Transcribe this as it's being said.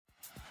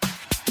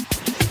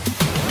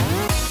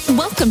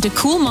Welcome to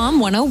Cool Mom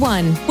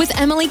 101 with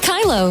Emily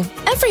Kylo.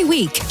 Every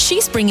week,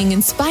 she's bringing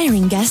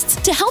inspiring guests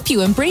to help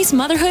you embrace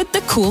motherhood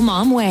the cool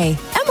mom way.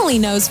 Emily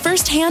knows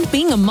firsthand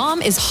being a mom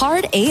is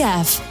hard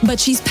AF, but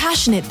she's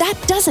passionate that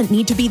doesn't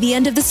need to be the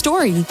end of the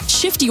story.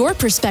 Shift your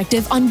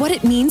perspective on what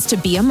it means to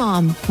be a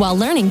mom while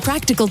learning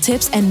practical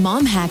tips and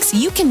mom hacks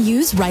you can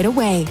use right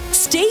away.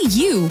 Stay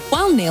you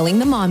while nailing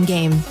the mom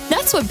game.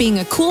 That's what being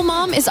a cool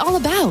mom is all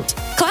about.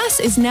 Class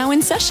is now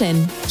in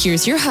session.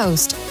 Here's your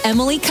host,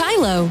 Emily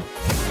Kylo.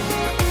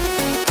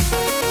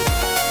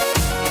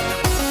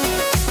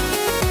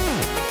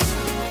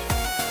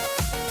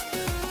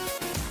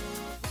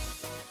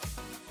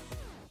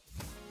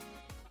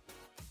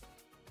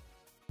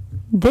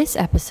 This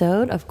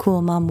episode of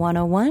Cool Mom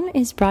 101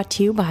 is brought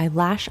to you by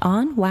Lash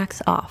On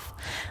Wax Off.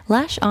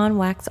 Lash On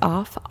Wax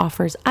Off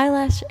offers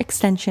eyelash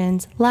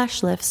extensions,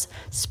 lash lifts,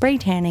 spray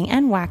tanning,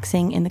 and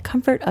waxing in the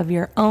comfort of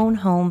your own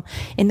home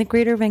in the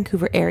greater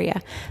Vancouver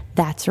area.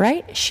 That's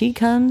right, she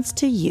comes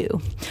to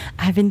you.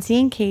 I've been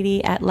seeing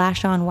Katie at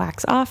Lash On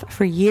Wax Off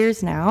for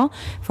years now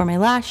for my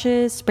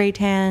lashes, spray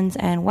tans,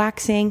 and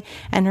waxing,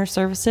 and her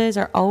services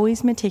are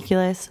always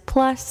meticulous,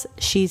 plus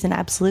she's an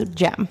absolute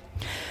gem.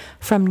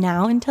 From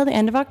now until the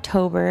end of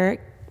October,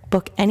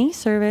 book any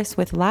service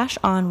with Lash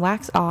On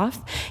Wax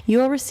Off. You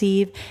will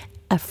receive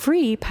a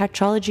free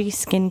Patrology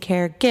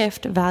skincare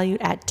gift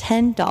valued at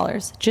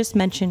 $10. Just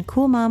mention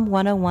Cool Mom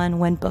 101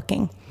 when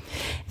booking.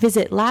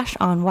 Visit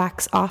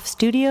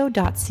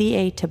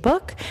lashonwaxoffstudio.ca to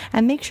book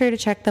and make sure to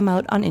check them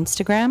out on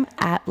Instagram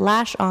at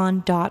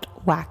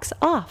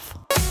lashon.waxoff.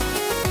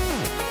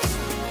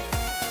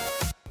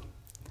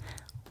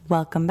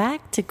 Welcome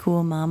back to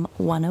Cool Mom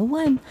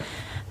 101.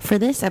 For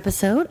this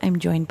episode, I'm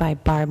joined by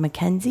Barb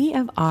McKenzie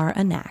of Our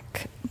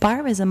Anak.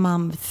 Barb is a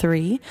mom of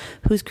 3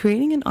 who's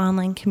creating an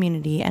online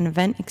community and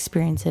event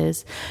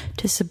experiences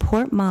to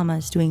support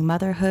mamas doing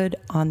motherhood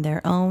on their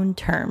own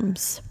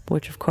terms,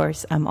 which of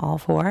course I'm all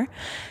for.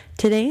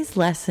 Today's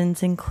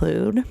lessons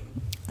include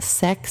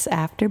sex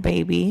after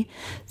baby.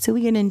 So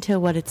we get into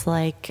what it's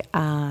like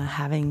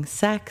having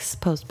sex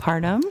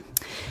postpartum.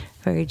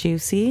 Very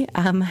juicy.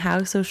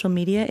 How social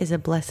media is a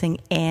blessing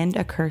and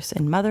a curse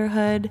in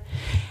motherhood.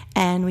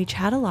 And we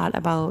chat a lot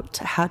about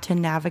how to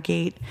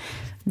navigate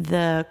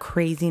the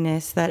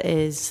craziness that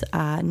is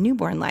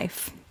newborn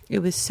life. It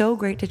was so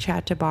great to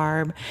chat to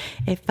Barb.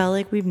 It felt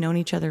like we've known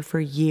each other for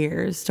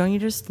years. Don't you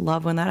just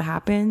love when that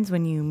happens,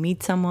 when you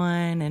meet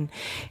someone and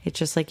it's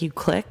just like you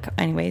click?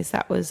 Anyways,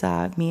 that was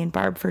me and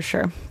Barb for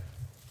sure.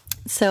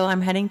 So I'm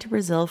heading to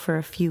Brazil for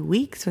a few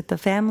weeks with the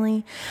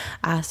family,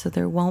 so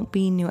there won't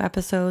be new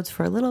episodes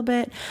for a little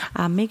bit.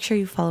 Make sure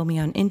you follow me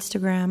on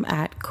Instagram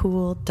at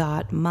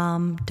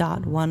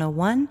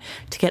cool.mom.101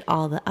 to get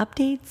all the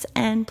updates,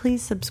 and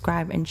please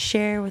subscribe and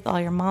share with all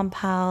your mom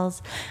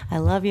pals. I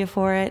love you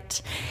for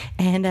it.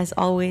 And as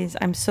always,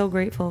 I'm so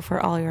grateful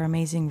for all your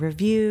amazing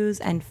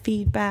reviews and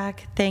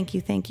feedback. Thank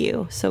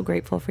you. So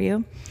grateful for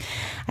you.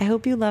 I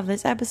hope you love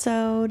this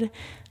episode.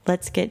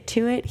 Let's get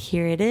to it.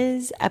 Here it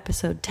is,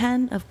 episode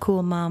 10 of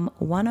Cool Mom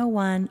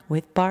 101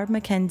 with Barb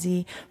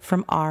McKenzie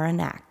from Our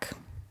Anak.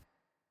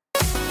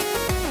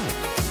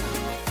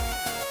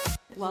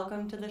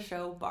 Welcome to the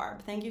show,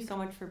 Barb. Thank you so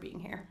much for being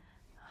here.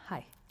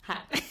 Hi.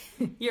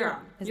 You're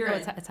on.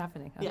 It's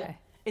happening. Okay. Yeah,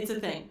 it's a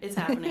thing. It's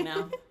happening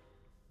now.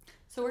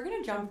 So we're going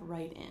to jump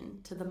right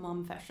into the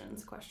mom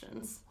fashions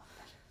questions.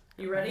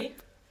 You ready?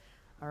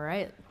 All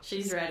right.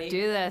 She's ready.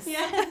 Do this.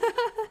 Yeah.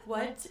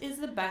 What is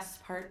the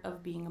best part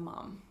of being a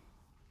mom?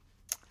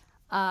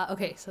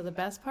 Okay, so the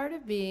best part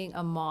of being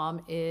a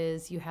mom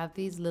is you have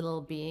these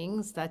little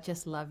beings that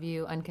just love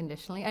you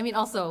unconditionally. I mean,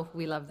 also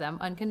we love them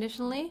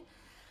unconditionally,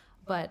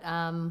 but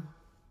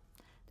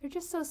they're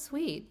just so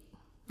sweet.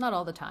 Not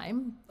all the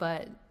time,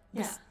 but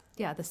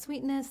the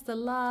sweetness, the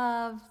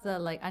love, the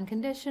like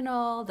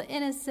unconditional, the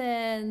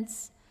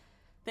innocence.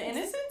 The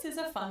innocence is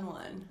a fun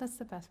one. That's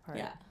the best part.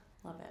 Yeah,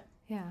 love it.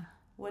 Yeah.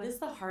 What is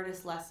the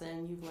hardest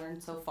lesson you've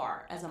learned so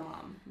far as a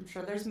mom? I'm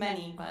sure there's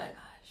many, but... Oh my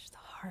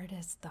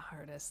gosh, the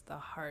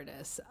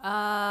hardest.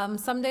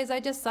 Some days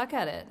I just suck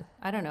at it.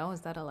 I don't know.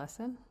 Is that a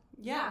lesson?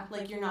 Yeah,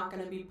 like you're not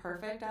going to be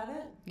perfect at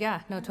it? Yeah,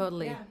 no,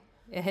 totally. Yeah.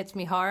 It hits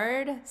me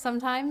hard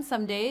sometimes,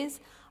 some days.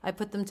 I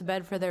put them to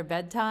bed for their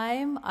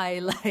bedtime.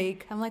 I'm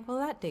like, well,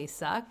 that day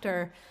sucked,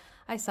 or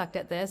I sucked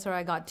at this, or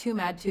I got too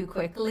mad too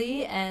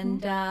quickly,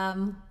 and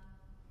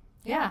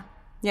yeah.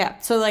 Yeah,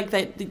 so like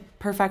the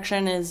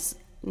perfection is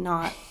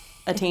not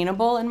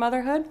attainable in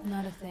motherhood?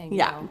 Not a thing.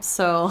 Yeah, no.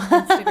 So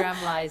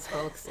Instagram lies,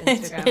 folks.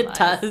 It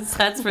does,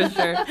 that's for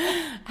sure.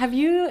 Have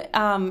you,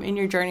 in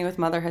your journey with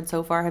motherhood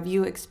so far, have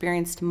you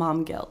experienced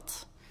mom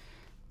guilt?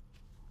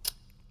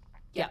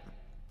 Yeah,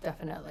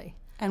 definitely.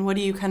 And what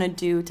do you kind of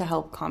do to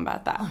help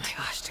combat that? Oh my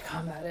gosh, to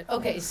combat it.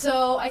 Okay,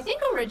 so I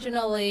think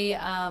originally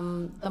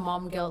the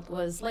mom guilt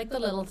was like the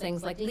little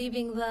things, like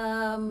leaving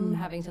them,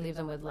 having to leave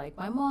them with like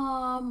my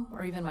mom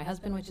or even my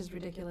husband, which is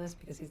ridiculous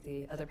because he's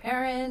the other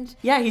parent.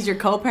 Yeah, he's your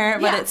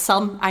co-parent, but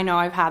Yeah. I know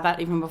I've had that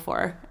even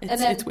before.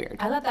 It's weird.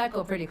 I let that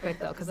go pretty quick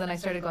though, because then I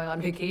started going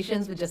on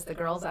vacations with just the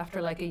girls after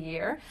like a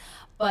year.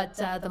 But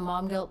the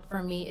mom guilt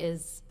for me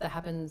that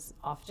happens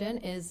often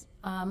is,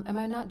 am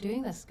I not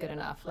doing this good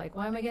enough? Like,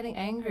 why am I getting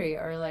angry?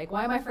 Or like,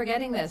 why am I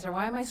forgetting this? Or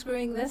why am I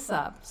screwing this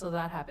up? So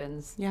that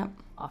happens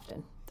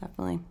often.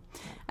 Definitely.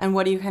 And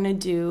what do you kind of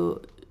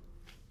do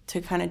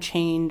to kind of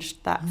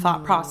change that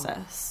thought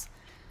process?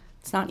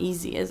 It's not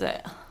easy, is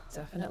it?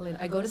 Definitely.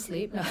 I go to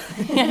sleep. No.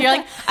 Yeah, you're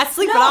like, I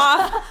sleep it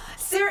off.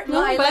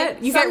 No,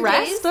 but you get some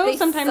rest, days, though? They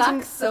Sometimes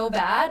suck so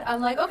bad.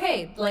 I'm like,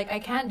 okay, like I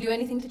can't do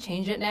anything to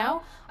change it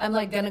now. I'm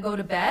like gonna go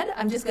to bed.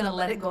 I'm just gonna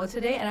let it go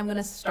today, and I'm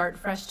gonna start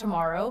fresh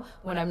tomorrow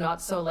when I'm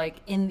not so like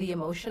in the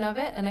emotion of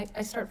it. And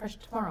I start fresh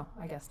tomorrow,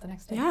 I guess, the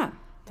next day. Yeah,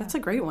 that's a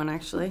great one,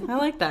 actually. I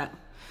like that.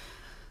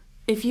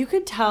 If you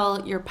could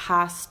tell your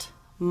past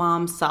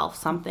mom self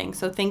something,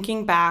 so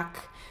thinking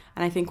back,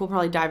 and I think we'll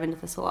probably dive into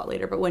this a lot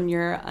later, but when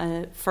you're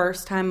a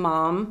first-time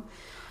mom,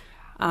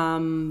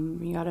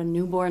 you got a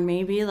newborn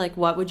maybe, like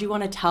what would you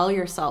want to tell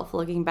yourself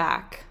looking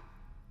back?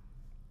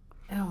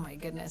 Oh my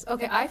goodness.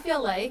 Okay, I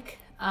feel like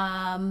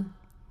I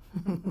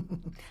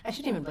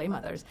shouldn't even blame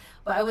others,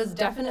 but I was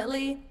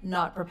definitely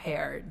not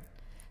prepared.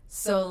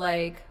 So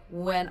like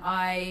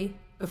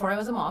before I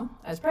was a mom,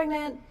 I was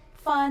pregnant,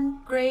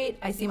 fun, great.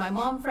 I see my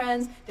mom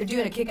friends, they're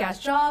doing a kick-ass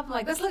job. I'm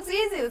like, this looks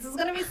easy. This is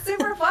gonna be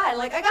super fun.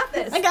 Like, I got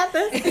this. I got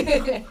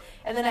this.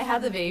 And then I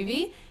had the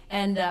baby,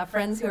 and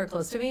friends who are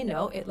close to me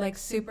know it like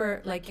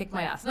super like kicked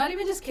my ass. Not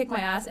even just kicked my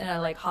ass in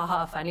a like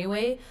haha funny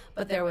way,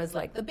 but there was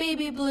like the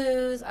baby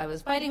blues. I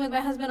was fighting with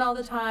my husband all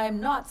the time,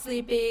 not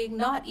sleeping,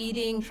 not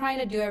eating, trying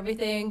to do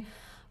everything,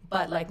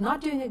 but like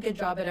not doing a good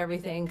job at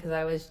everything because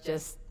I was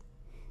just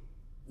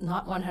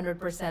not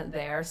 100%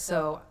 there.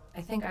 So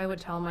I think I would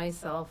tell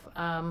myself,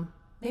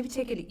 maybe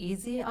take it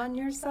easy on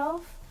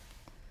yourself.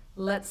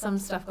 Let some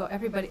stuff go.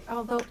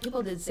 Although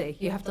people did say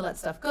you have to let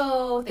stuff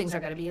go. Things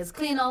aren't going to be as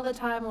clean all the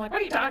time. I'm like,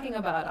 what are you talking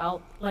about?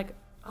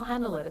 I'll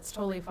handle it. It's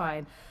totally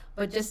fine.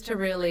 But just to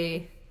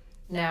really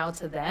now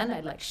to then,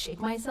 I'd like shake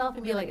myself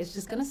and be like, it's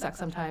just going to suck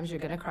sometimes. You're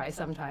going to cry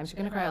sometimes. You're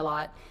going to cry a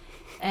lot.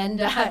 And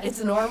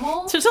it's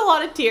normal. There's a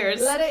lot of tears.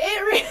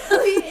 It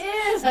really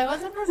is. I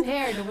wasn't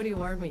prepared. Nobody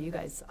warned me. You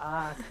guys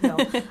suck.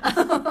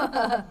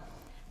 No.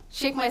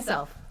 Shake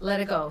myself. Let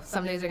it go.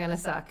 Some days are going to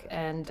suck.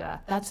 And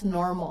that's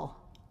normal.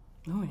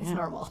 Oh, yeah. It's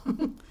normal.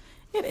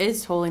 It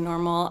is totally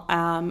normal.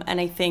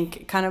 And I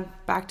think kind of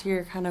back to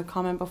your kind of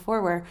comment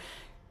before where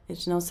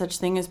there's no such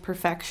thing as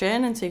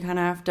perfection. And so you kind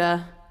of have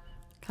to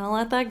kind of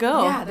let that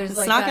go. Yeah, it's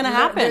like not going to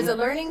happen. There's a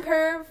learning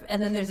curve,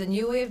 and then there's a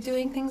new way of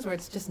doing things where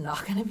it's just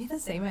not going to be the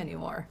same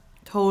anymore.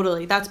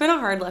 Totally. That's been a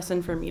hard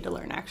lesson for me to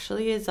learn,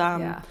 actually, is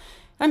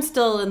I'm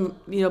still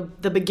in,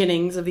 the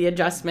beginnings of the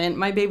adjustment.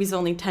 My baby's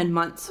only 10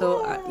 months.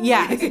 So,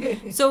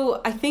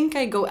 So I think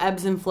I go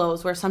ebbs and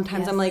flows where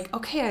sometimes I'm like,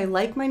 okay, I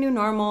like my new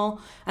normal,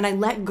 and I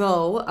let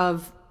go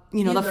of,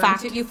 the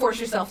fact. You force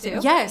yourself to.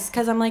 Yes,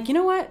 because I'm like, you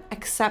know what?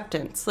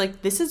 Acceptance.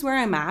 Like, this is where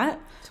I'm at.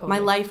 Totally. My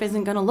life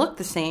isn't going to look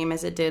the same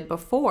as it did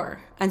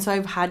before. And so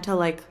I've had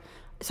to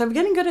so I'm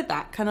getting good at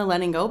that, kind of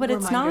letting go, but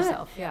Remind it's not.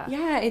 Yourself,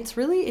 yeah, it's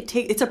really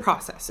it's a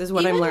process, is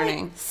what Even I'm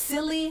learning. Like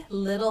silly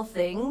little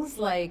things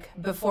like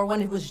before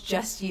when it was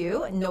just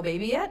you and no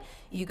baby yet,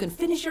 you can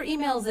finish your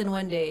emails in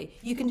one day.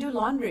 You can do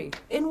laundry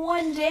in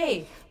one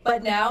day.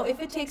 But now,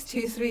 if it takes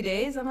 2-3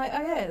 days, I'm like,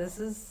 okay, this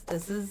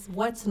is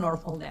what's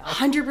normal now.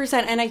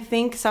 100%. And I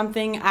think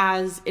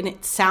and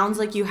it sounds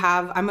like you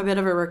have. I'm a bit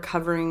of a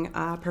recovering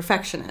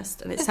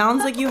perfectionist, and it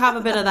sounds like you have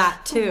a bit of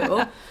that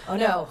too. Oh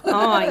no!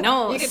 Oh, I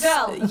know. You can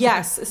tell.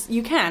 Yes,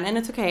 you can, and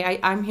it's okay.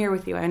 I'm here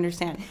with you. I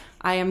understand.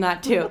 I am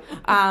that too.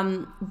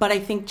 But I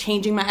think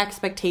changing my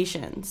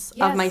expectations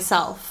of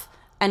myself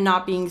and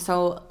not being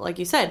so, like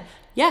you said.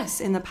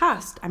 Yes, in the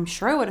past, I'm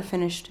sure I would have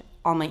finished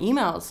all my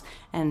emails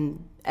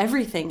and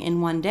everything in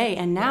one day.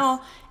 And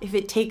now, if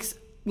it takes,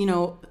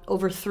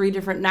 over 3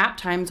 different nap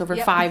times over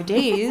 5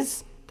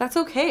 days, that's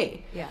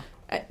okay. Yeah.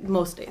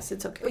 Most days,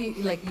 it's okay.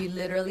 You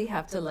literally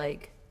have to,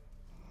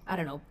 I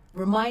don't know,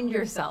 remind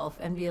yourself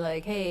and be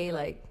like, hey,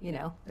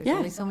 there's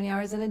only so many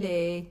hours in a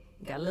day.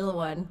 You got a little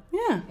one.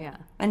 Yeah.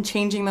 And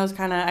changing those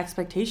kind of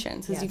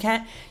expectations. Because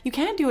you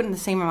can't do it in the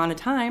same amount of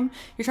time.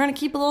 You're trying to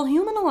keep a little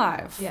human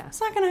alive. Yeah.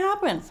 It's not going to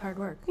happen. It's hard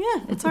work.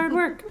 Yeah, it's hard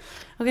work.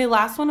 Okay,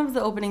 last one of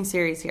the opening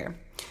series here.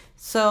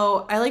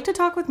 So I like to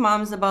talk with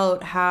moms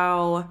about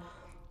how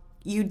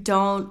you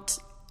don't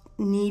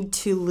need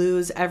to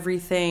lose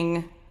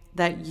everything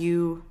that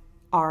you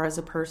are as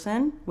a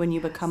person when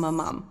you become a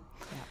mom.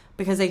 Yeah.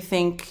 Because I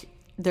think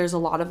there's a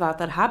lot of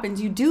that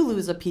happens. You do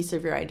lose a piece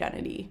of your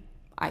identity.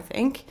 I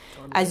think,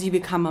 as you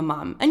become a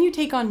mom. And you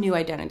take on new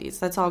identities.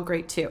 That's all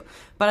great too.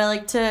 But I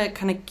like to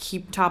kind of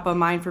keep top of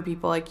mind for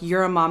people, like,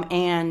 you're a mom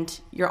and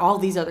you're all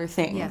these other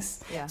things.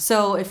 Yes, yeah.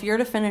 So if you're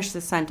to finish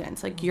the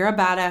sentence, like, you're a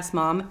badass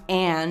mom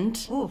and...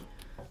 Ooh.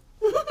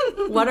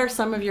 What are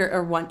some of your,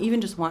 or one,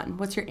 even just one,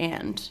 what's your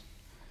and?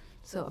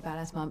 So a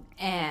badass mom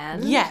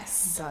and...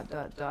 Yes. ...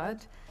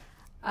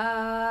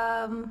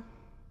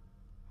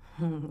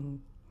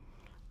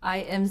 I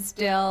am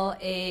still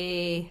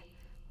a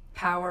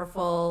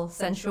powerful,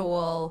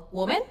 sensual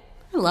woman.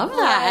 I love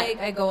that. Like,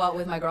 I go out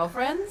with my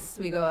girlfriends.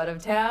 We go out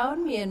of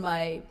town. Me and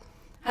my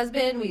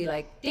husband, we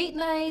like date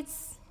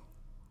nights.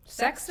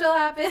 Sex still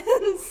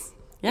happens.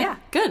 Yeah.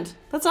 Good.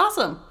 That's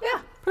awesome.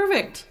 Yeah.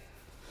 Perfect.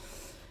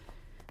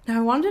 Now,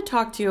 I wanted to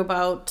talk to you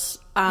about...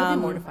 He'll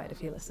be mortified if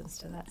he listens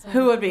to that.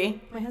 Who would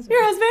be? My husband.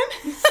 Your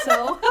husband?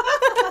 So...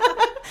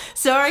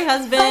 Sorry,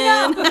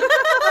 husband.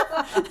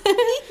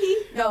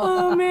 No.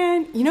 Oh,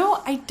 man. You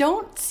know, I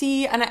don't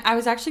see... And I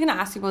was actually going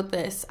to ask you about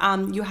this.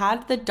 You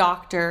had the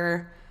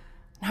doctor...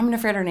 I'm going to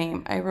forget her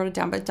name. I wrote it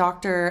down. But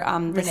Dr.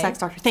 The sex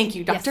doctor. Thank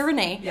you. Dr. Yes.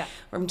 Renee. Yeah.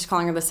 I'm just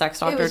calling her the sex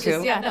doctor, Just,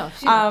 too. yeah, no.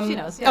 She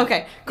knows. Yeah.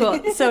 Okay,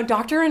 cool. So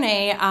Dr.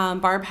 Renee,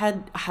 Barb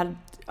had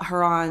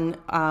her on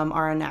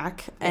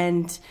Aranak,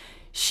 and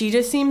she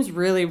just seems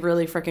really,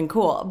 really freaking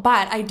cool.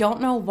 But I don't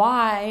know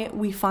why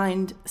we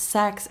find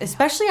sex,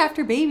 especially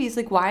after babies,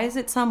 like, why is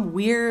it some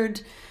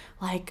weird,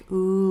 like,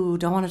 ooh,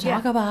 don't want to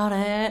talk about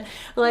it?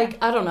 Like,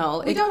 I don't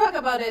know. We don't talk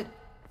about it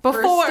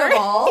before. First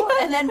of all,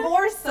 and then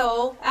more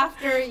so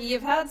after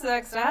you've had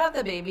sex to have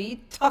the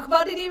baby. Talk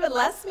about it even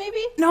less, maybe?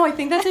 No, I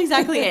think that's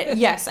exactly it.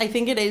 Yes, I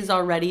think it is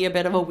already a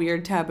bit of a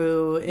weird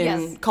taboo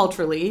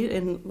culturally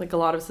in, like, a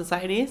lot of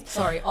societies.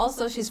 Sorry.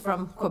 Also, she's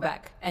from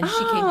Quebec, and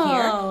she came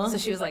here, so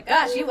she was like,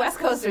 "Gosh, you West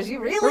Coasters, you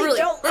really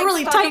don't. We're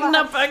really tightened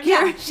up back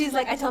here." Yeah, she's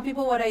like, I tell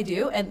people what I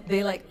do, and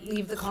they like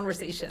leave the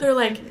conversation. They're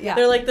like,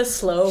 they're like the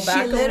slow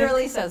back. She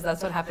literally says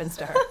that's what happens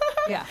to her.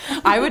 Yeah,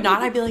 I would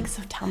not. I'd be like,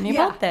 so tell me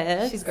about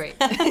this. She's great.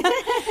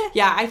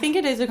 Yeah, I think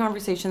it is a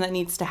conversation that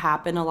needs to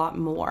happen a lot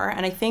more.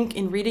 And I think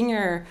in reading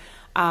your,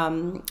 I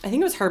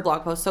think it was her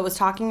blog post, so it was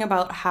talking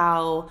about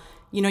how,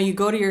 you know, you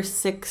go to your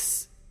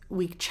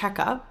 6-week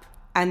checkup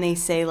and they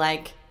say,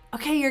 like,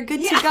 okay, you're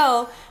good to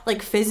go.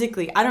 Like,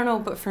 physically. I don't know,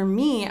 but for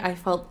me, I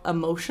felt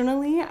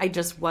emotionally, I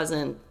just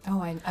wasn't.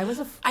 Oh, I was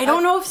I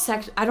don't know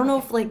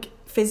if, like,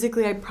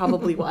 physically I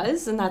probably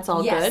was, and that's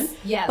all good.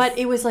 Yes. But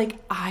it was like,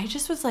 I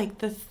just was like,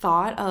 the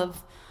thought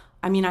of,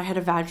 I mean, I had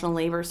a vaginal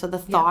labor, so the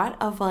thought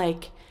of,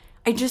 like,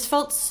 I just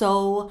felt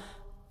so,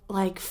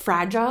 like,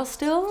 fragile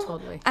still.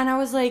 Totally. And I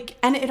was like,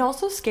 and it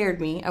also scared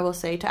me, I will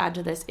say, to add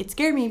to this. It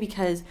scared me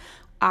because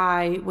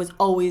I was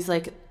always,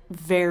 like,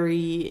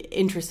 very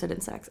interested in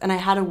sex. And I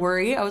had a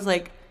worry. I was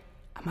like,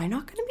 am I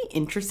not going to be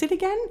interested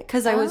again?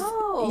 Because I was,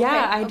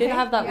 I did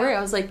have that worry.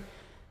 I was like,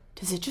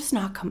 does it just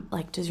not come,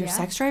 like, does your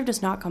sex drive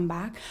just not come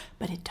back?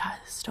 But it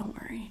does, don't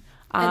worry.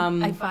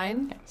 And I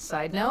find,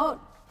 side note,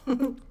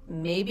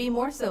 maybe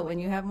more so when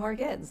you have more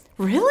kids.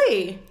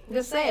 Really? I'm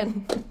just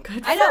saying.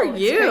 Good I know, for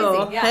you. It's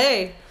crazy. Yeah.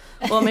 Hey.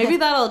 Well, maybe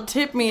that'll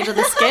tip me to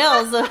the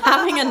scales of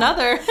having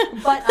another.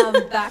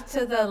 But back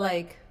to the,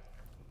 like,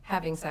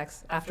 having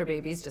sex after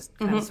babies, just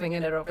kind of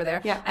swinging it over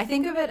there. Yeah. I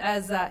think of it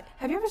as,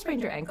 have you ever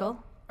sprained your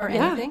ankle or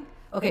anything?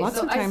 Okay, lots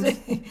so of times.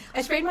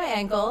 I sprained my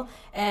ankle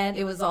and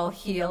it was all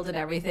healed and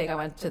everything. I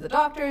went to the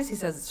doctors. He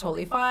says it's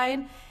totally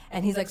fine.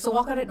 And he's like, so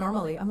walk on it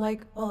normally. I'm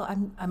like, well,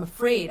 I'm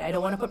afraid. I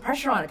don't want to put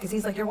pressure on it because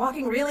he's like, you're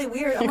walking really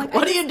weird. I'm like,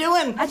 what are you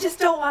doing? I just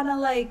don't want to,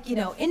 like, you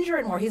know, injure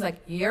it more. He's like,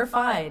 you're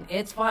fine.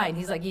 It's fine.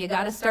 He's like, you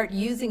got to start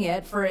using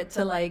it for it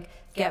to, like,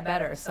 get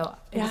better. So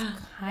it's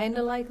kind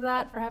of like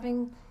that for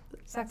having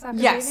sex after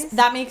babies.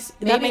 that makes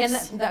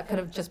and that could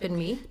have just been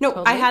me. No,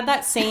 totally. I had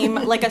that same,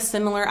 like, a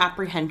similar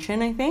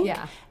apprehension, I think.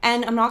 Yeah.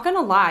 And I'm not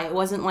gonna lie, it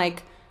wasn't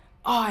like,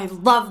 oh, I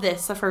love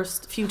this the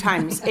first few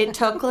times. It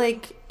took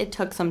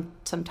some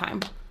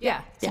time.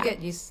 Yeah, to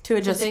get used to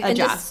adjust. And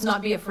just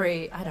not be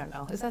afraid. I don't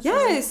know. Is that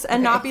yes,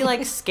 and not be,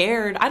 like,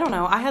 scared. I don't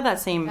know. I had that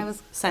same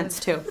sense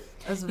too.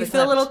 You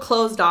feel a little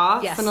closed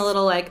off and a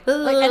little like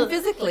and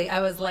physically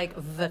I was like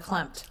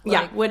verklempt.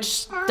 Like,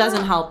 which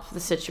doesn't help the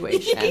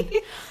situation.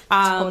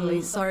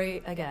 Totally.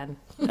 Sorry again.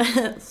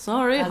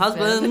 Sorry,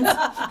 husband.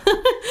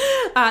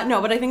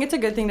 No, but I think it's a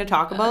good thing to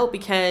talk about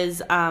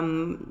because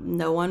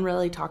no one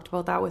really talked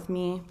about that with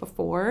me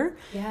before.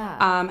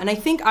 Yeah. And I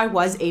think I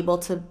was able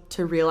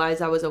to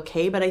realize I was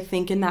okay, but I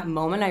think in that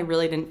moment I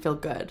really didn't feel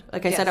good.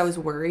 Like I said, I was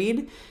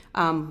worried.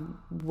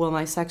 Will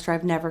my sex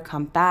drive never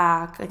come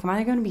back? Like, am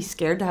I going to be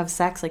scared to have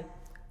sex? Like,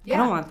 I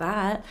don't want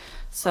that.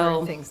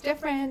 So things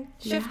different,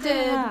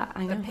 shifted,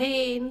 the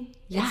pain.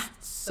 It's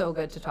so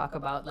good to talk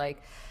about.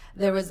 Like,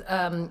 there was,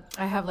 I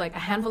have, like, a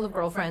handful of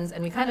girlfriends,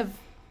 and we kind of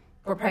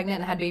were pregnant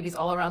and had babies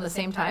all around the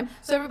same time.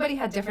 So everybody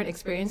had different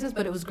experiences,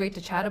 but it was great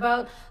to chat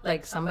about.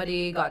 Like,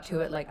 somebody got to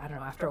it, like, I don't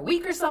know, after a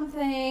week or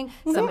something.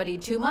 Somebody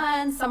 2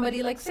 months.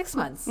 Somebody, like, 6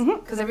 months.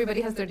 Because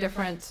everybody has their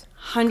different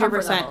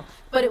 100%.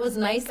 But it was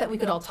nice that we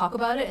could all talk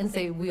about it and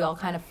say we all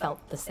kind of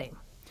felt the same.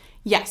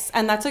 Yes,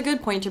 and that's a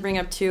good point to bring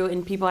up too.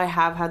 In people I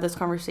have had this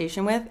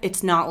conversation with,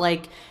 it's not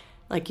like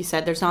you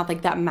said, there's not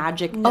like that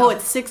magic, oh,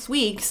 it's 6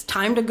 weeks,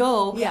 time to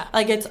go. Yeah.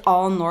 Like it's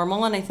all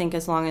normal, and I think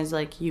as long as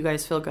like you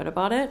guys feel good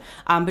about it,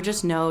 but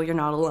just know you're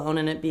not alone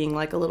in it being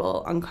like a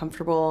little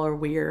uncomfortable or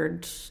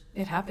weird.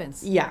 It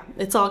happens. Yeah,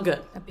 it's all good.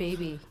 A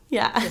baby.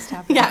 Yeah. Just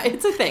happened. Yeah,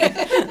 it's a thing.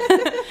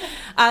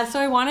 So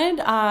I wanted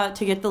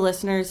to get the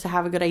listeners to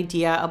have a good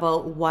idea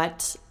about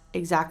what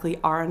exactly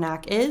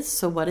RANAC is.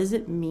 So what does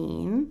it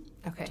mean?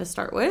 Okay. To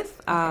start with,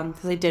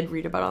 because I did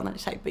read about it on that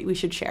site, but we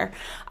should share.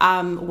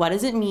 What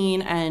does it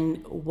mean,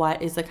 and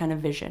what is the kind of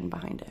vision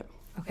behind it?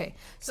 Okay,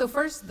 so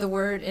first, the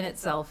word in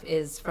itself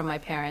is from my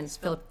parents,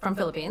 from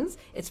Philippines.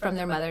 It's from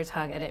their mother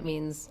tongue, and it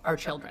means our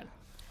children.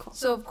 Cool.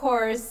 So, of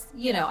course,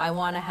 I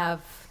want to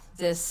have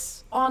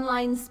this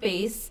online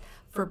space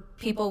for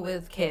people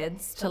with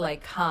kids to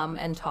like come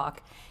and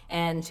talk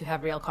and to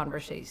have real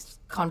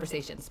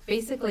conversations.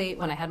 Basically,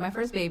 when I had my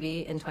first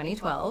baby in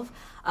 2012,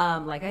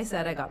 like I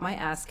said, I got my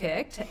ass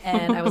kicked,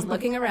 and I was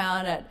looking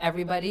around at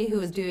everybody who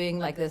was doing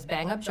like this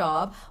bang up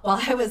job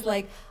while I was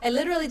like, I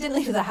literally didn't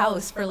leave the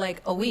house for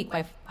like a week.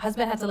 My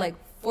husband had to like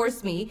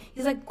force me.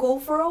 He's like, go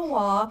for a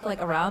walk,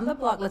 like around the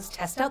block. Let's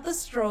test out the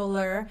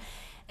stroller.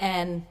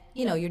 And,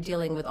 you're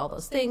dealing with all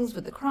those things,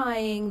 with the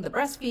crying, the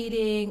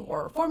breastfeeding,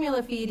 or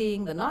formula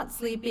feeding, the not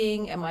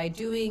sleeping. Am I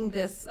doing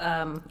this?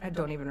 I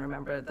don't even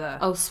remember the...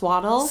 Oh,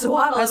 swaddle?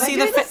 Swaddle. I Am see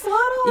I doing the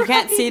swaddle? You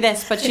can't see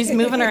this, but she's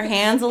moving her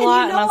hands a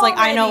lot. And I was like,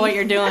 I know what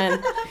you're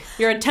doing.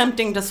 You're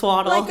attempting to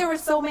swaddle. Like, there were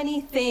so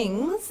many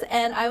things.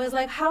 And I was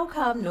like, how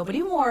come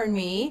nobody warned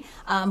me?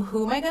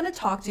 Who am I going to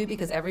talk to?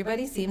 Because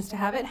everybody seems to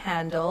have it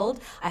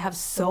handled. I have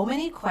so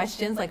many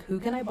questions. Like, who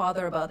can I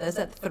bother about this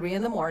at 3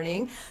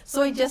 a.m?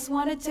 So I just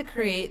wanted to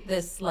create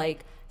this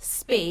like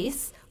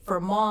space for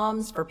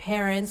moms, for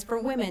parents, for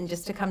women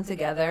just to come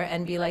together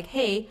and be like,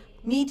 hey,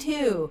 me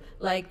too.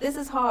 Like, this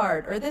is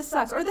hard, or this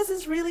sucks, or this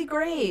is really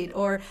great,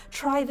 or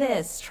try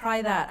this,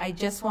 try that. I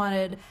just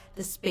wanted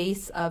the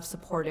space of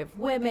supportive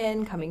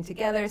women coming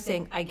together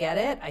saying, I get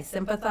it, I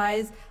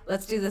sympathize,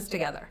 let's do this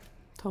together.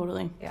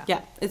 Totally.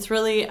 Yeah. It's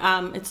really,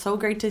 it's so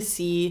great to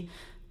see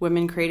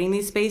women creating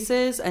these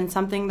spaces. And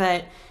something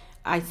that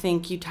I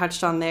think you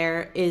touched on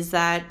there is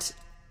that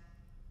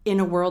in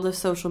a world of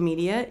social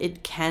media,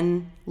 it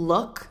can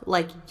look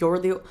like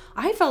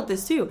I felt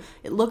this too.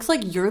 It looks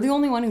like you're the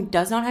only one who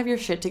does not have your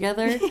shit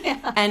together.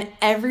 Yeah. And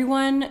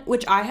everyone,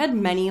 which I had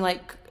many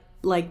like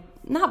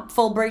not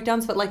full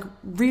breakdowns, but like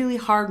really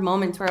hard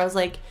moments where I was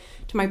like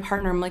to my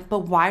partner, I'm like,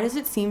 but why does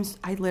it seem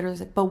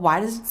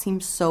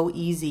so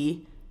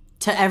easy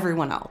to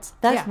everyone else?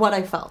 That's what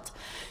I felt.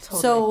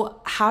 Totally.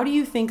 So how do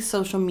you think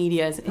social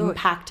media is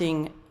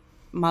impacting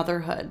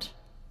motherhood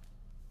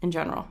in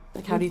general?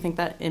 Like, how do you think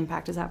that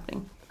impact is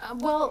happening?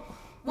 Well,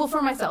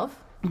 for myself,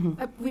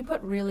 I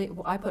put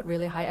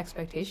really high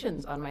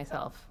expectations on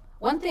myself.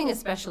 One thing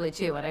especially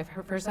too, when I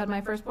first had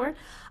my firstborn,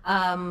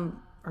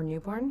 or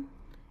newborn,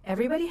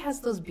 everybody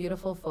has those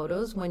beautiful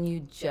photos when you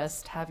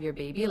just have your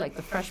baby, like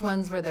the fresh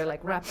ones where they're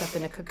like wrapped up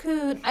in a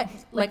cocoon.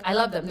 I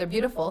love them. They're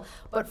beautiful.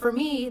 But for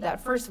me,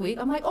 that first week,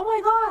 I'm like, oh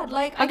my God,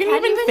 like I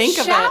can't even think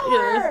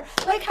shower. Of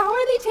it. Like, how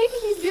are they taking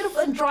these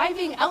beautiful and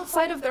driving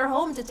outside of their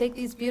home to take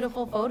these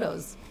beautiful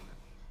photos?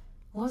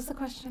 What was the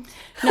question?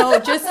 No,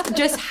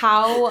 just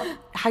how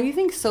you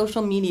think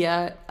social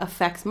media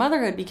affects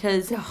motherhood,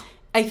 because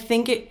I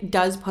think it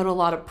does put a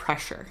lot of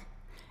pressure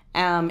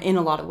in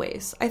a lot of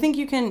ways. I think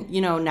you can,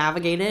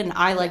 navigate it, and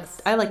I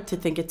like to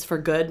think it's for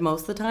good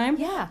most of the time.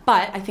 Yeah.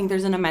 But I think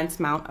there's an immense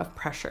amount of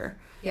pressure.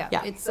 Yeah.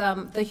 It's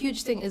the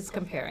huge thing is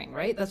comparing,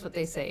 right? That's what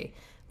they say.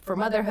 For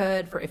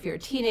motherhood, for if you're a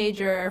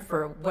teenager,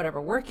 for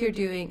whatever work you're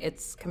doing,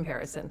 it's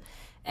comparison.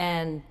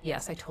 And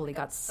yes, I totally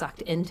got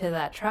sucked into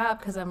that trap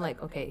because I'm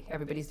like, okay,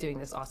 everybody's doing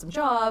this awesome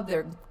job.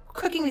 They're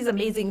cooking these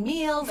amazing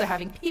meals. They're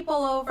having people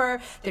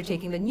over. They're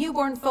taking the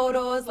newborn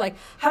photos. Like,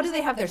 how do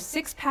they have their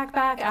 6-pack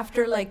back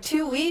after like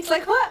 2 weeks?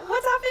 Like,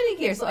 what's happening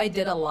here? So I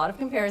did a lot of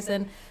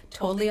comparison,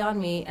 totally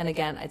on me. And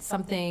again, it's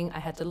something I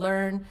had to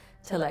learn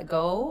to let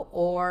go,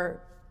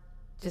 or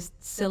just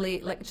just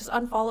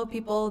unfollow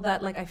people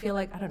that like I feel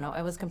like, I don't know,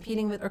 I was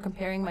competing with or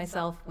comparing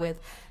myself with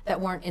that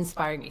weren't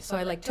inspiring me. So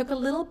I took a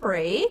little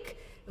break.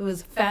 It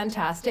was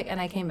fantastic. And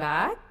I came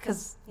back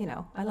because,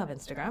 I love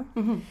Instagram.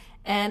 Mm-hmm.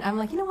 And I'm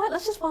like, you know what?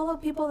 Let's just follow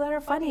people that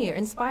are funny or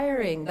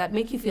inspiring, that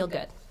make you feel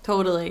good.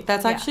 Totally.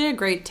 That's actually a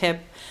great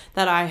tip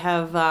that I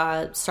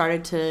have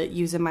started to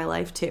use in my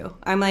life too.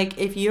 I'm like,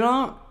 if you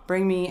don't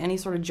bring me any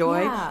sort of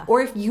joy,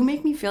 or if you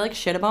make me feel like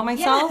shit about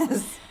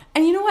myself,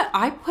 and you know what?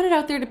 I put it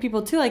out there to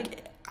people too.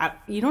 Like,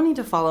 you don't need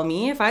to follow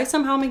me. If I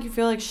somehow make you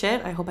feel like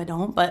shit, I hope I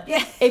don't. But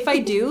if I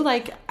do,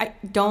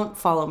 don't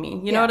follow me.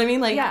 You know what I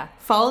mean?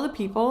 Follow the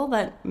people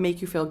that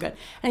make you feel good.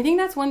 And I think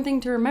that's one thing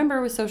to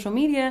remember with social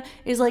media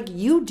is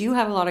you do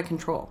have a lot of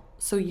control.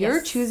 So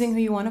you're choosing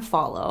who you want to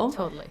follow.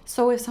 Totally.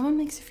 So if someone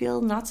makes you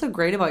feel not so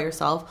great about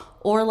yourself,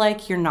 or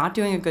you're not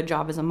doing a good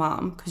job as a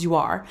mom, because you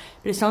are,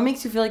 but if someone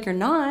makes you feel like you're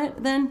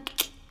not, then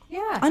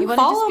unfollow, you want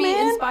to just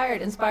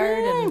be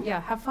inspired and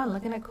have fun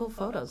looking at cool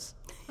photos.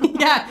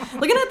 Yeah,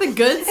 looking at the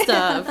good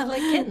stuff.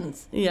 Like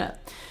kittens. Yeah.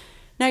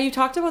 Now, you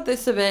talked about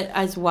this a bit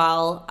as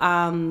well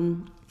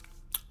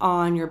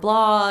on your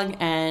blog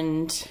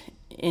and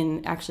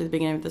in actually the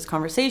beginning of this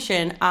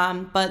conversation,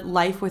 but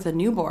life with a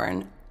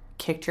newborn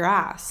kicked your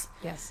ass.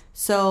 Yes.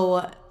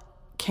 So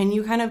can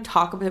you kind of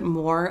talk a bit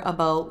more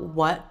about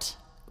what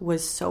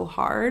was so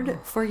hard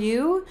for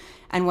you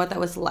and what that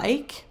was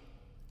like,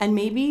 and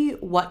maybe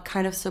what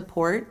kind of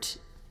support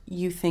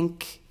you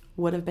think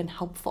would have been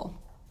helpful?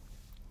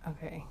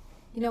 Okay.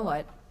 You know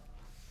what?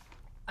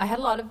 I had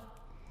a lot of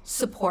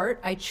support.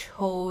 I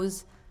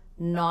chose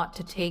not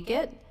to take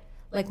it.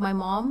 Like, my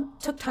mom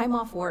took time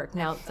off work.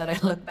 Now that I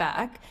look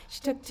back, she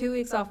took 2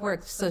 weeks off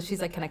work. So she's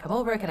like, can I come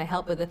over? Can I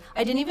help with it?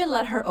 I didn't even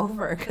let her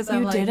over because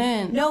I'm like,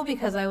 didn't? No,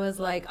 because I was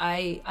like,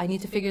 I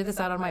need to figure this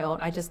out on my own.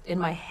 I just, in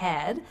my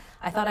head,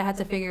 I thought I had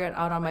to figure it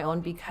out on my own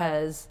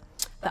because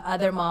the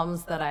other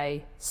moms that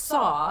I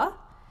saw,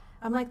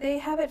 I'm like, they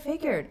have it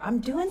figured. I'm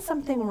doing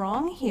something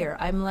wrong here.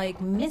 I'm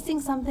like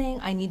missing something.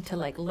 I need to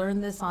like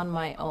learn this on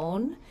my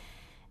own.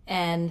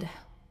 And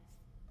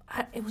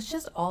it was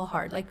just all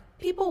hard. Like,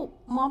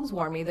 moms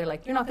warn me. They're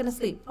like, you're not going to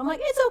sleep. I'm like,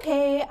 it's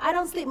okay. I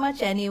don't sleep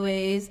much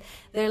anyways.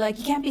 They're like,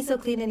 you can't be so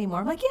clean anymore.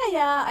 I'm like,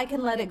 yeah, I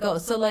can let it go.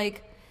 So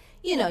like,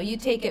 you know, you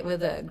take it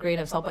with a grain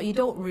of salt, but you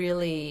don't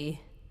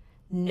really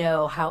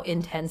know how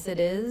intense it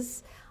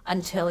is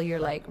until you're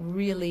like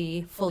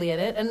really fully in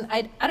it. And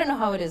I don't know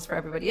how it is for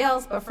everybody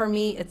else, but for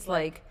me, it's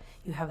like,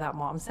 you have that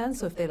mom sense.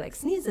 So if they like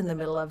sneeze in the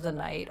middle of the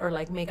night or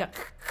like make a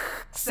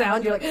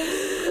sound, you're like,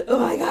 oh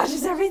my gosh,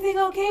 is everything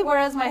okay?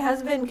 Whereas my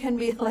husband can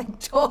be like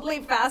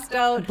totally passed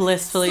out,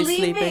 blissfully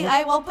sleeping.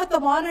 I will put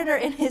the monitor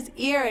in his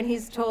ear and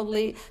he's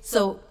totally,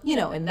 so, you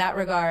know, in that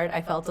regard,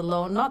 I felt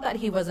alone. Not that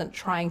he wasn't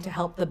trying to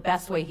help the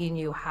best way he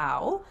knew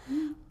how,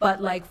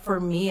 but like for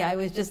me, I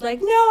was just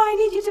like, no, I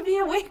need you to be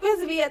awake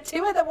with me at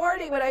 2 a.m.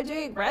 when I'm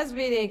doing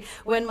breastfeeding,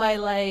 when my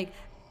like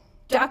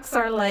ducts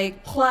are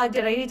like plugged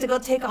and I need to go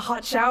take a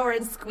hot shower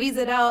and squeeze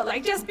it out.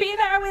 Like, just be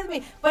there with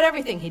me. But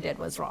everything he did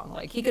was wrong.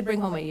 Like, he could bring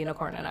home a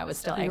unicorn and I was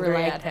still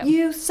angry at him.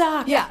 You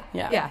suck.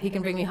 Yeah. He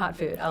can bring me hot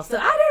food. I'll still,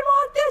 I didn't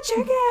want the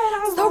chicken.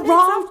 I it's the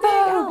wrong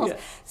food.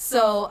 Yeah.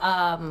 So,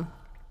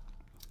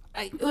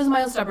 it was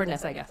my own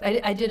stubbornness, I guess.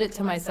 I did it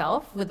to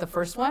myself with the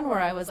first one where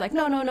I was like,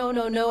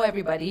 no,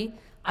 everybody.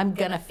 I'm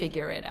gonna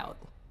figure it out.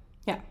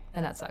 Yeah.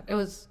 And that sucked. It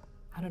was,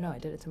 I don't know, I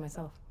did it to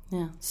myself.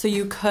 Yeah. So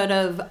you could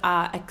have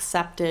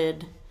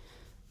accepted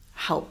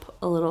help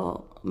a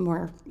little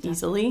more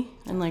easily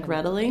and like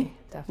readily.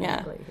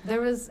 Definitely. Yeah. There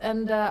was,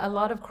 and a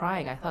lot of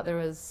crying. I thought there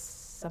was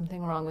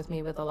something wrong with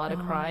me with a lot of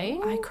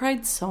crying. I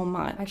cried so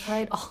much. I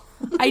cried all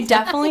I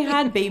definitely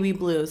had baby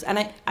blues. And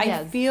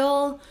I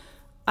feel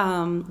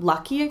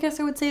lucky, I guess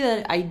I would say,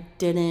 that I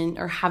didn't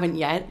or haven't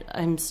yet.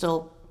 I'm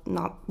still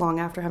not long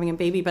after having a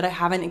baby, but I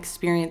haven't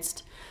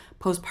experienced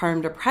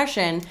postpartum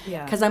depression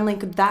because I'm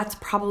like, that's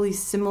probably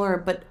similar,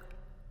 but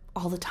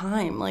all the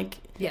time. Like,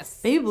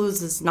 yes, baby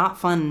blues is not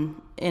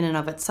fun in and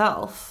of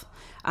itself.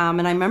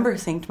 And I remember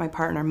saying to my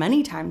partner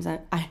many times,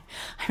 I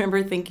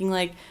remember thinking,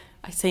 like,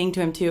 saying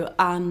to him too,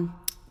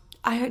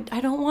 I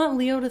don't want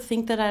Leo to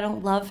think that I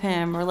don't love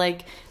him or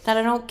like that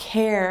I don't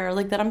care, or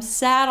like that I'm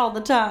sad all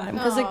the time,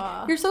 because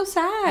like, you're so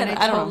sad. And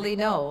I totally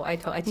know. I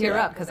tear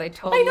up because I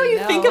totally know. You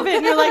think of it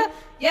and you're like,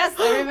 yes,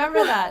 I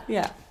remember that.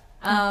 Yeah.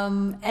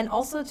 And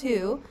also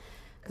too,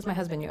 because my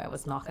husband knew I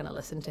was not going to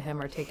listen to him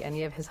or take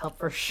any of his help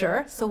for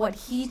sure. So what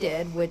he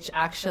did, which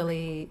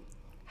actually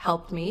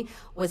helped me,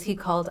 was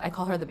I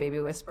call her the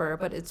baby whisperer,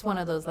 but it's one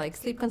of those like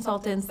sleep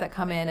consultants that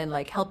come in and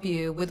like help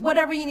you with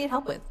whatever you need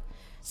help with.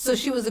 So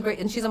she was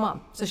and she's a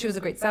mom. So she was a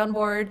great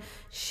soundboard.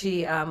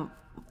 She,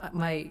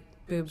 my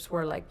boobs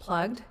were like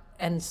plugged.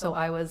 And so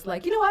I was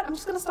like, you know what? I'm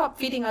just going to stop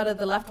feeding out of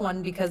the left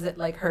one because it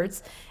like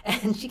hurts.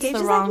 And she came,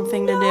 it's the wrong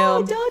thing to do.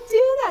 Don't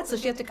do that. So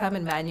she had to come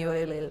and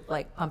manually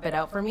like pump it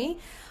out for me.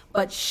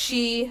 But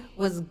she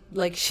was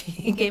like,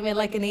 she came in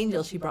like an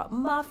angel. She brought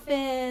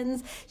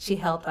muffins. She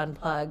helped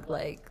unplug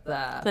like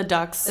the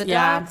ducts. The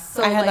ducts.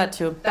 So I had that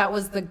too. That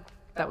was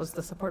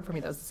the support for me.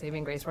 That was the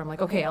saving grace where I'm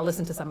like, okay, I'll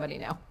listen to somebody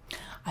now.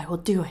 I will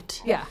do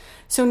it. Yeah.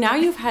 So now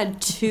you've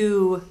had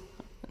 2,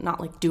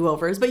 not like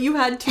do-overs, but you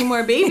had 2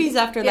 more babies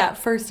after that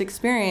first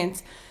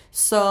experience.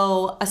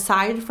 So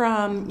aside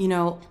from,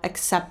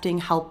 accepting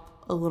help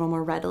a little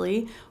more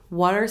readily,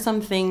 what are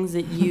some things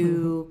that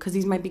you, because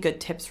these might be good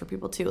tips for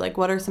people too, like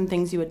what are some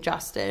things you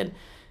adjusted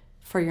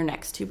for your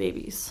next 2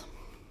 babies?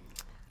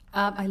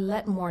 I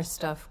let more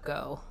stuff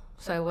go.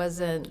 So I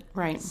wasn't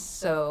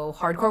so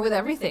hardcore with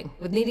everything,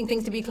 with needing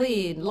things to be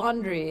clean,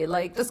 laundry,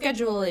 like the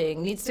scheduling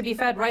needs to be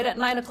fed right at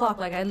 9 o'clock.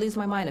 Like, I'd lose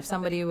my mind if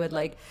somebody would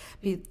like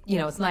be,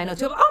 it's 9:02. Oh my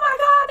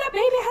God, that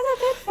baby hasn't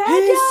been fed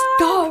yet. He's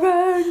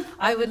starving.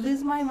 I would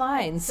lose my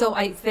mind. So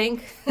I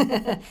think,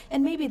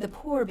 and maybe the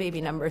poor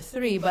baby number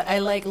 3, but I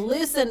like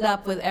loosened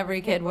up with every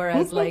kid.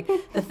 Whereas like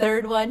the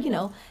third one,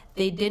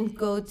 they didn't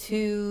go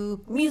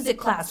to music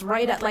class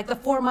right at like the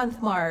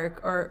 4-month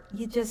mark, or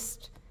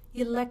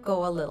you let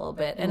go a little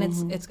bit, and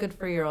it's good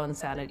for your own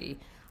sanity.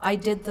 I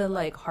did the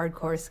like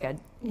hardcore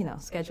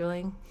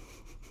scheduling.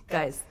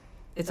 Guys,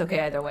 it's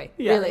okay either way,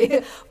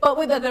 really. But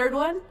with the third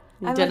one,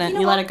 I'm didn't.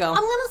 like, You let it go. I'm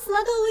going to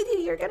snuggle with you.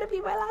 You're going to be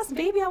my last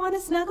baby. I want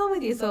to snuggle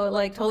with you. So,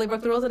 like, totally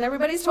broke the rules, and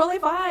everybody's totally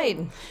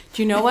fine.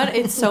 Do you know what?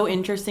 It's so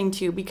interesting,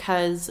 too,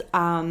 because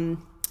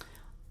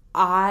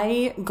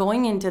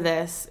going into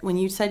this, when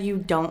you said you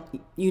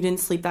didn't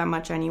sleep that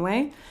much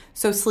anyway.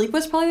 So sleep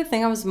was probably the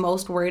thing I was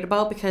most worried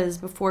about, because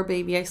before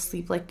baby, I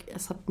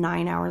slept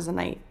 9 hours a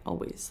night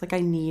always. Like, I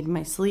need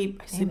my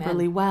sleep. I sleep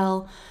really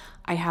well.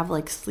 I have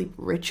like sleep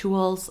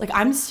rituals. Like,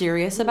 I'm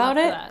serious about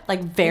it.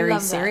 Like, very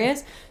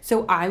serious.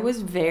 So I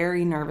was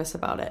very nervous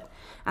about it.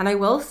 And I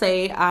will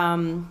say,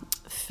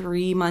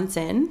 3 months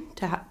in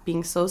to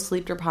being so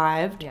sleep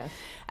deprived. Yes.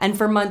 And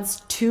for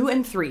months 2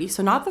 and 3,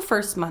 so not the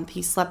first month,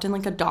 he slept in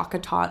like a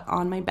DockATot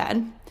on my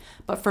bed.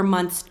 But for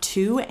months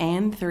 2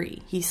 and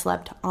 3, he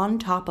slept on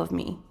top of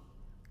me.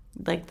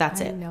 Like, that's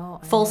it.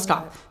 Full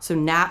stop. So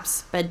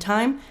naps,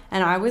 bedtime.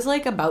 And I was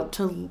like about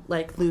to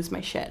like lose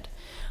my shit.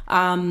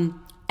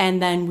 And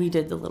then we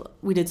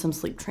did some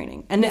sleep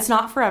training. And it's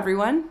not for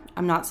everyone.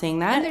 I'm not saying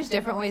that. And there's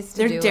different ways to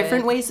do it. There's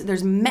different ways.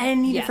 There's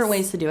many different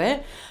ways to do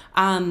it.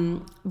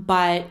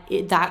 But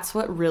that's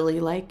what really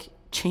like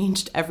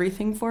changed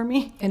everything for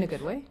me. In a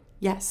good way?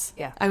 Yes.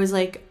 Yeah. I was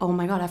like, oh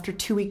my God, after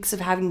 2 weeks of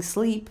having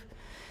sleep,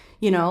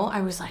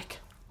 I was like,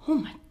 oh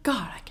my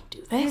God, I can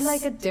do this. You're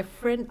like a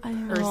different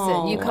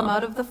person. You come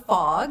out of the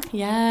fog.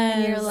 Yes.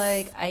 And you're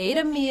like, I ate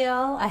a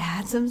meal. I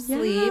had some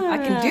sleep. I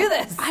can do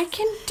this. I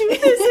can do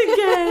this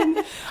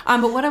again.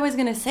 But what I was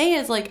going to say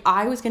is, like,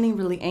 I was getting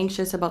really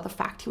anxious about the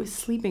fact he was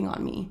sleeping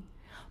on me.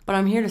 But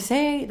I'm here to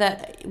say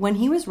that when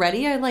he was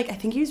ready, I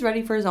think he was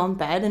ready for his own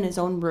bed and his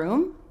own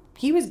room.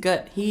 He was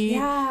good.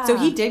 So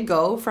he did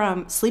go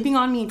from sleeping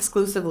on me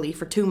exclusively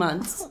for 2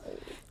 months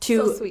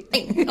to so sweet.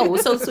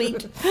 So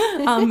sweet.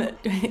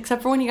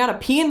 Except for when you gotta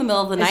pee in the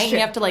middle of the night and you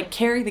have to like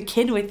carry the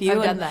kid with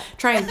you and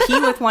try and pee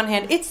with one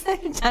hand. It's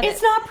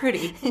not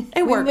pretty.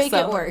 It works. We make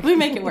it work. We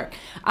make it work.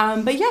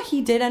 But yeah,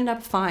 he did end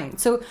up fine.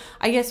 So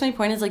I guess my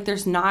point is, like,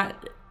 there's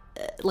not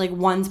like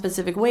one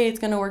specific way it's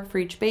going to work for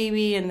each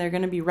baby, and they're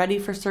going to be ready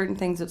for certain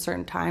things at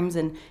certain times,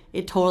 and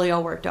it totally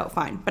all worked out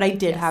fine. But I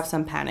did have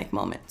some panic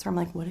moments where I'm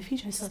like, what if he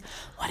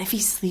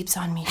sleeps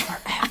on me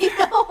forever?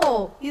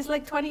 No, he's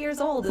like 20 years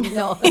old.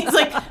 No, he's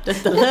like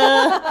he's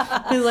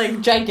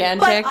like gigantic.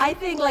 But I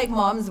think, like,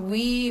 moms,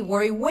 we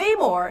worry way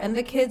more, and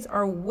the kids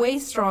are way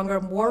stronger,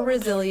 more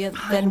resilient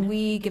than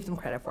we give them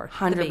credit for.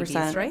 100%, the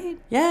babies, right?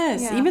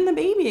 Yes, even the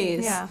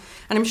babies. Yeah,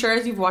 and I'm sure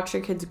as you've watched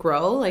your kids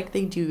grow, like,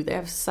 they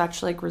have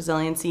such like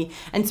resiliency.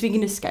 And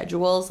speaking to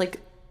schedules, like,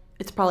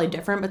 it's probably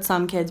different, but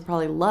some kids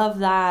probably love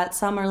that.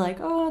 Some are like,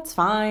 oh, it's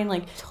fine.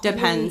 Like, totally.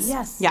 Depends.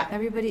 Yes. Yeah.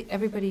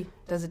 Everybody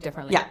does it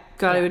differently. Yeah.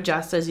 Got to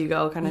adjust as you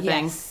go, kind of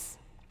thing.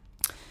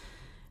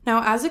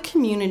 Now, as a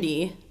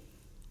community,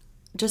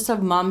 just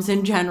of moms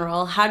in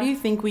general, how do you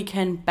think we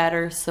can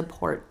better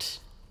support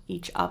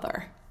each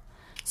other?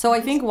 So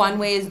I think one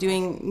way is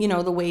doing,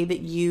 the way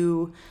that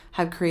you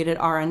have created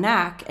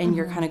Aranak, and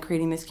you're kind of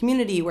creating this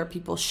community where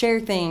people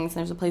share things, and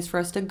there's a place for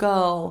us to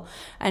go.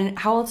 And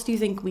how else do you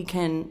think we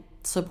can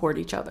support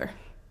each other?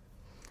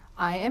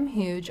 I am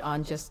huge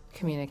on just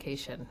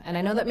communication. And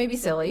I know that may be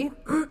silly,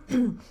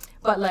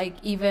 but like,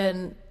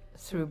 even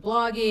through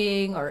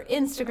blogging or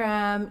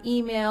Instagram,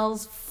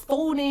 emails,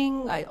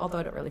 phoning, although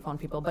I don't really phone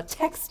people, but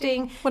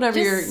texting, whatever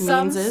your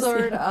means is.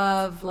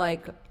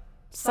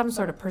 Some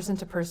sort of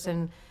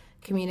person-to-person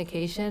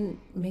communication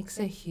makes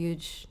a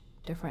huge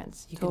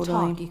difference. You can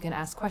talk, you can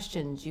ask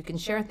questions, you can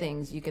share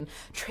things, you can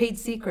trade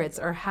secrets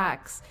or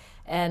hacks.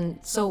 And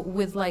so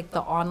with like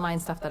the online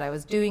stuff that I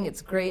was doing,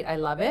 it's great, I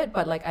love it,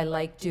 but like, I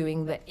like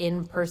doing the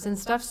in-person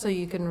stuff, so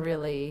you can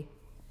really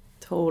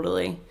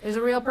there's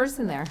a real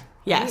person there.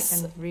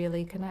 Yes. Right? And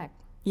really connect.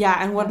 Yeah,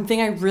 and one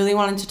thing I really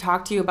wanted to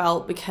talk to you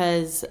about,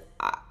 because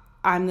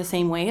I'm the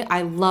same way.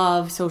 I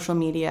love social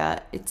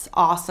media. It's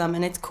awesome.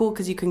 And it's cool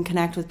because you can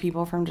connect with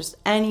people from just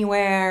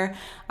anywhere,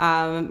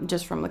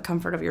 just from the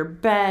comfort of your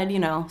bed,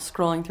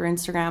 scrolling through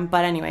Instagram.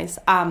 But anyways,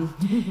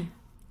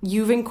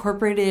 you've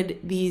incorporated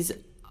these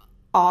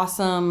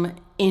awesome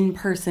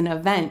in-person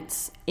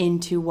events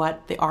into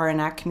what the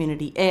Aranak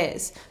community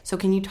is. So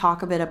can you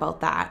talk a bit about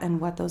that and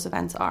what those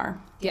events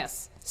are?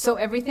 Yes. So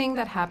everything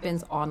that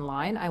happens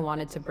online, I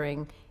wanted to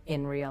bring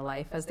in real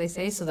life, as they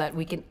say, so that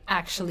we can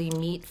actually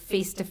meet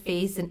face to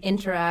face and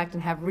interact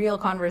and have real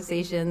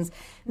conversations,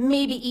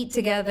 maybe eat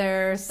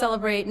together,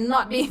 celebrate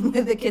not being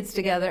with the kids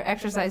together,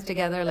 exercise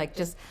together, like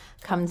just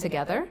come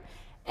together.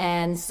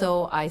 And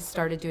so I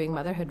started doing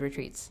motherhood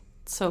retreats.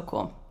 So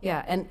cool.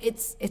 Yeah, and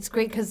it's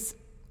great because,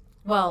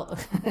 well,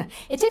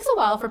 it takes a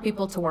while for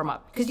people to warm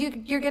up because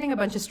you're getting a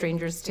bunch of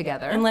strangers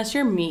together. Unless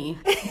you're me.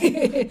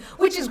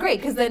 Which is great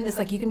because then it's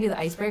like you can do the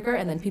icebreaker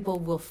and then people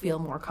will feel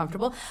more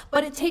comfortable.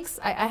 But it takes,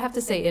 I have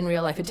to say, in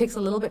real life, it takes a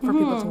little bit for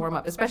people to warm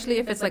up, especially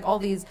if it's like all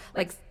these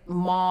like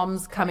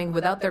moms coming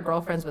without their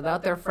girlfriends,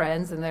 without their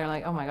friends, and they're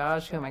like, oh my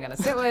gosh, who am I going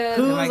to sit with?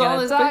 Who am I going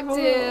to talk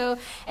to?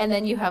 And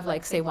then you have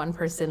like, say, one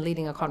person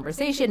leading a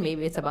conversation,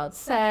 maybe it's about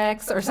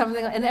sex or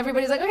something, and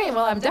everybody's like, okay,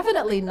 well, I'm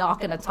definitely not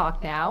going to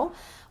talk now.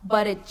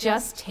 But it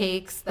just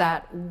takes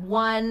that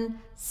one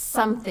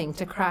something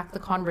to crack the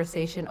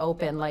conversation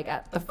open. Like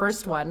at the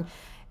first one,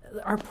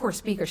 our poor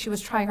speaker, she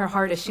was trying her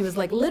hardest. She was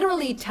like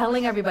literally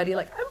telling everybody,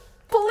 like, I'm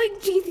pulling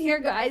teeth here,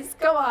 guys.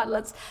 Come on,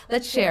 let's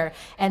share.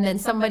 And then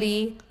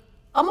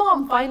a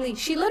mom finally,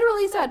 she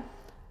literally said,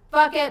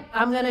 fuck it,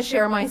 I'm going to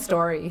share my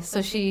story.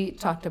 So she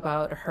talked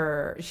about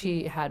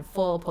she had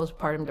full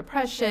postpartum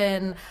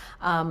depression,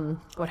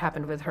 what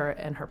happened with her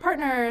and her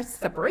partner,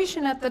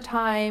 separation at the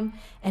time.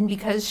 And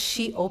because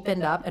she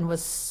opened up and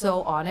was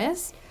so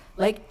honest,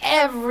 like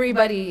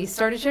everybody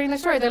started sharing their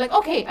story. They're like,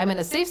 okay, I'm in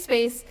a safe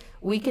space.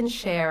 We can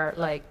share,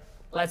 like,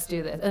 let's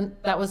do this. And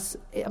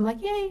I'm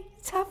like, yay,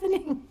 it's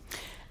happening.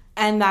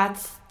 And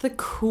that's the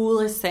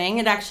coolest thing.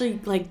 It actually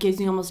like gives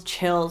me almost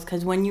chills,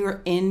 because when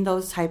you're in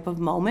those type of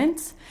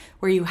moments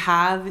where you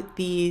have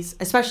these,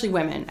 especially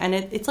women, and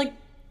it's like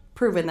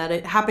proven that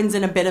it happens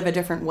in a bit of a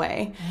different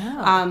way.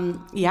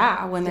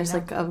 When there's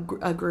like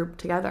a group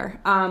together.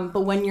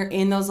 But when you're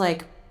in those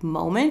like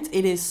moments,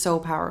 it is so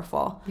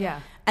powerful. Yeah.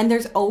 And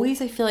there's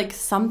always, I feel like,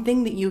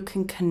 something that you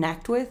can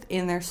connect with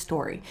in their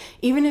story.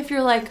 Even if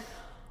you're like,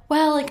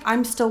 well, like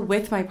I'm still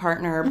with my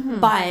partner,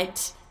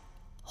 but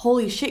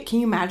holy shit, can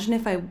you imagine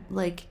if I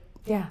like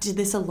did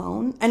this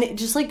alone? And it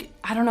just like,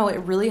 I don't know, it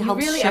really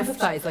helps. You really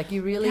empathize, like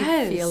you really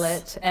feel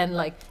it. And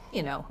like,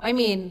 you know, I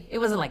mean, it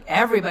wasn't like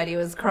everybody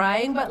was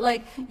crying, but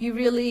like you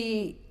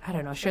really, I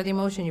don't know, share the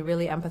emotion, you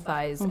really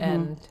empathize.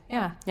 And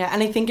yeah.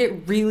 And I think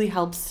it really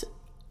helps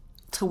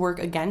to work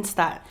against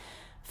that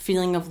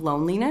feeling of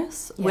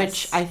loneliness,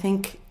 which I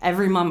think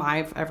every mom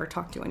I've ever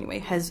talked to anyway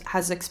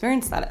has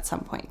experienced that at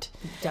some point.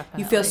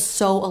 Definitely. You feel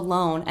so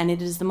alone, and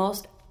it is the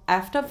most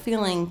effed up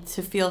feeling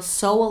to feel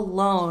so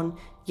alone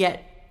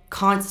yet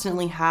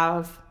constantly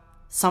have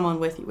someone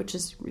with you, which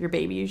is your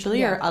baby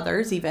usually, or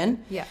others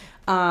even.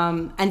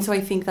 And so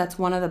I think that's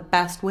one of the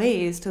best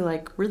ways to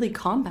like really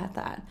combat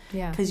that,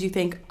 because you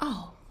think,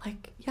 oh,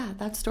 like, yeah,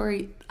 that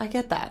story, I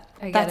get that.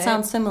 That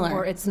sounds similar.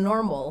 Or it's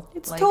normal.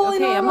 It's like, totally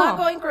normal. I'm not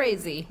going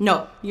crazy.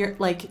 No, you're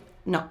like,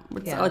 no,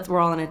 we're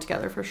all in it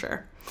together for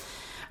sure.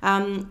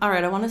 All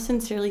right, I want to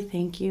sincerely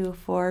thank you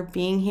for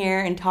being here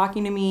and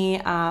talking to me.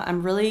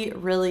 I'm really,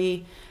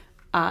 really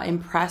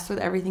impressed with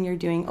everything you're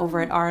doing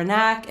over at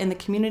RNAC and the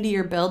community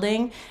you're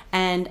building.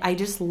 And I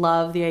just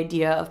love the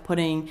idea of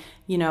putting,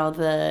 you know,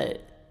 the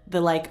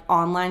like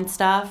online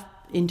stuff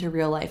into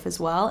real life as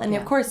well. And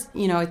of course,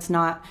 you know, it's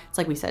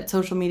like we said,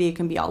 social media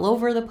can be all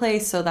over the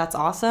place, so that's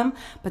awesome.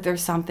 But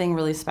there's something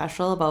really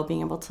special about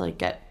being able to like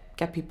get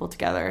people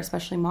together,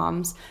 especially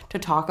moms, to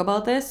talk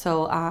about this.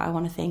 So I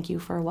want to thank you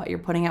for what you're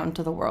putting out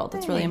into the world.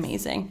 It's really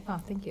amazing. Oh,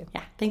 thank you.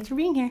 Yeah, thanks for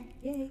being here.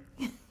 Yay.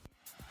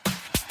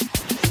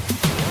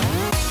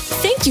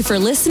 Thank you for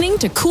listening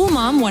to Cool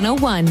Mom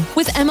 101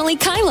 with Emily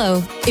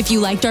Kylo. If you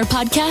liked our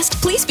podcast,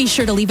 please be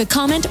sure to leave a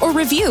comment or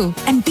review,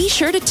 and be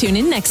sure to tune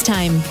in next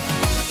time.